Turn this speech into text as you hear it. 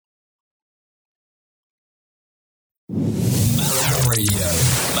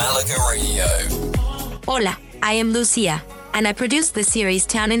Malaga Radio. Hola, I am Lucia, and I produce the series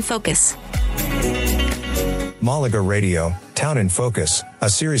Town in Focus. Malaga Radio, Town in Focus, a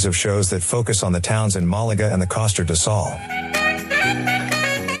series of shows that focus on the towns in Malaga and the Costa del Sol.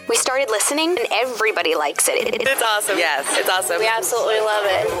 We started listening, and everybody likes it. It's awesome. Yes, it's awesome. We absolutely love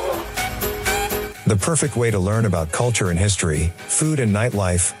it. The perfect way to learn about culture and history, food and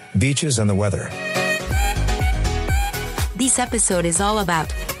nightlife, beaches and the weather. This episode is all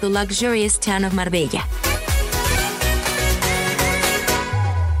about the luxurious town of Marbella.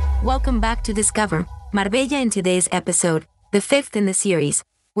 Welcome back to Discover Marbella. In today's episode, the fifth in the series,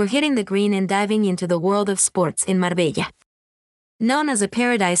 we're hitting the green and diving into the world of sports in Marbella. Known as a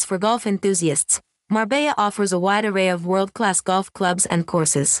paradise for golf enthusiasts, Marbella offers a wide array of world-class golf clubs and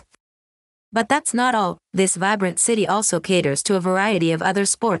courses. But that's not all. This vibrant city also caters to a variety of other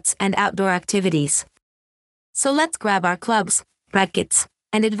sports and outdoor activities. So let's grab our clubs, rackets,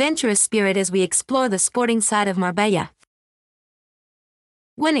 and adventurous spirit as we explore the sporting side of Marbella.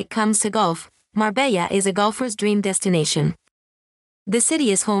 When it comes to golf, Marbella is a golfer's dream destination. The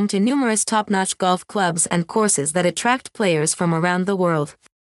city is home to numerous top-notch golf clubs and courses that attract players from around the world.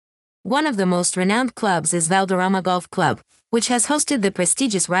 One of the most renowned clubs is Valderrama Golf Club, which has hosted the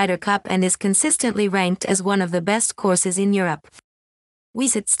prestigious Ryder Cup and is consistently ranked as one of the best courses in Europe.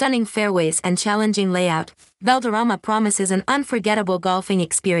 With its stunning fairways and challenging layout, Valderrama promises an unforgettable golfing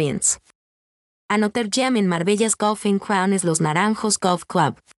experience. Another gem in Marbella's golfing crown is Los Naranjos Golf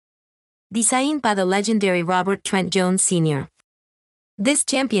Club, designed by the legendary Robert Trent Jones Sr. This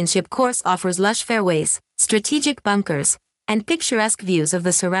championship course offers lush fairways, strategic bunkers, and picturesque views of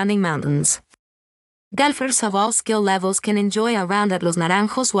the surrounding mountains. Golfers of all skill levels can enjoy a round at Los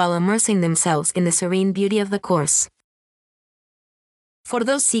Naranjos while immersing themselves in the serene beauty of the course. For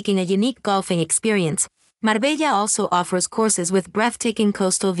those seeking a unique golfing experience, Marbella also offers courses with breathtaking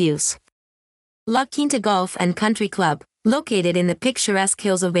coastal views. La Quinta Golf and Country Club, located in the picturesque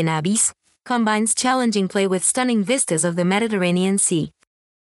hills of Benavís, combines challenging play with stunning vistas of the Mediterranean Sea.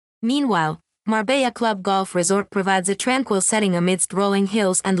 Meanwhile, Marbella Club Golf Resort provides a tranquil setting amidst rolling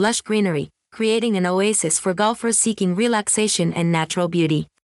hills and lush greenery, creating an oasis for golfers seeking relaxation and natural beauty.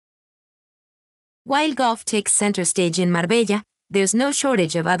 While golf takes center stage in Marbella, there's no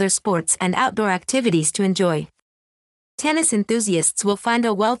shortage of other sports and outdoor activities to enjoy. Tennis enthusiasts will find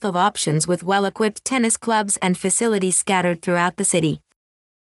a wealth of options with well-equipped tennis clubs and facilities scattered throughout the city.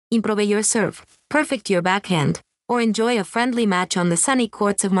 Improve your serve, perfect your backhand, or enjoy a friendly match on the sunny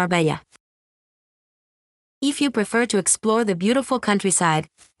courts of Marbella. If you prefer to explore the beautiful countryside,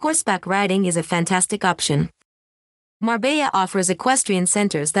 horseback riding is a fantastic option. Marbella offers equestrian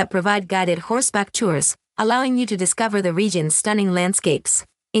centers that provide guided horseback tours, allowing you to discover the region's stunning landscapes,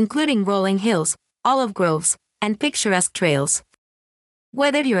 including rolling hills, olive groves, and picturesque trails.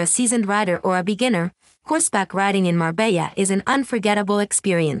 Whether you're a seasoned rider or a beginner, horseback riding in Marbella is an unforgettable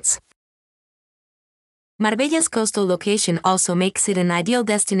experience. Marbella's coastal location also makes it an ideal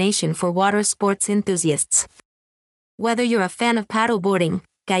destination for water sports enthusiasts. Whether you're a fan of paddleboarding,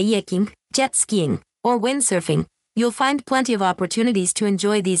 kayaking, jet skiing, or windsurfing, you'll find plenty of opportunities to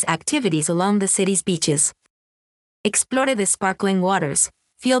enjoy these activities along the city's beaches. Explore the sparkling waters,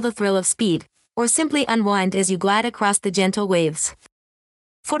 feel the thrill of speed, or simply unwind as you glide across the gentle waves.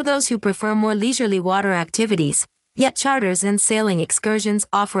 For those who prefer more leisurely water activities, yacht charters and sailing excursions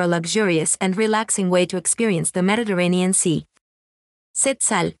offer a luxurious and relaxing way to experience the Mediterranean Sea. Sit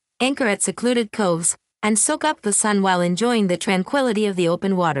sal, anchor at secluded coves, and soak up the sun while enjoying the tranquility of the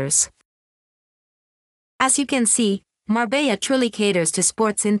open waters. As you can see, Marbella truly caters to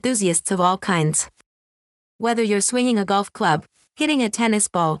sports enthusiasts of all kinds. Whether you're swinging a golf club, hitting a tennis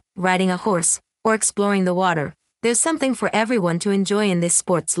ball, riding a horse, or exploring the water, there's something for everyone to enjoy in this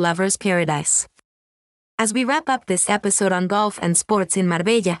sports lover's paradise. As we wrap up this episode on golf and sports in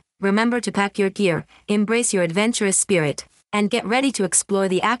Marbella, remember to pack your gear, embrace your adventurous spirit, and get ready to explore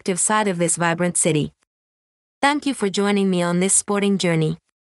the active side of this vibrant city. Thank you for joining me on this sporting journey.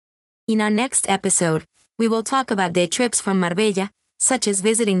 In our next episode, we will talk about day trips from Marbella, such as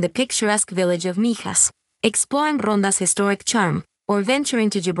visiting the picturesque village of Mijas, exploring Ronda's historic charm, or venturing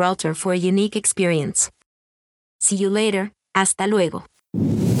to Gibraltar for a unique experience. See you later. Hasta luego.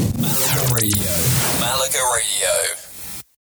 Malaga Radio.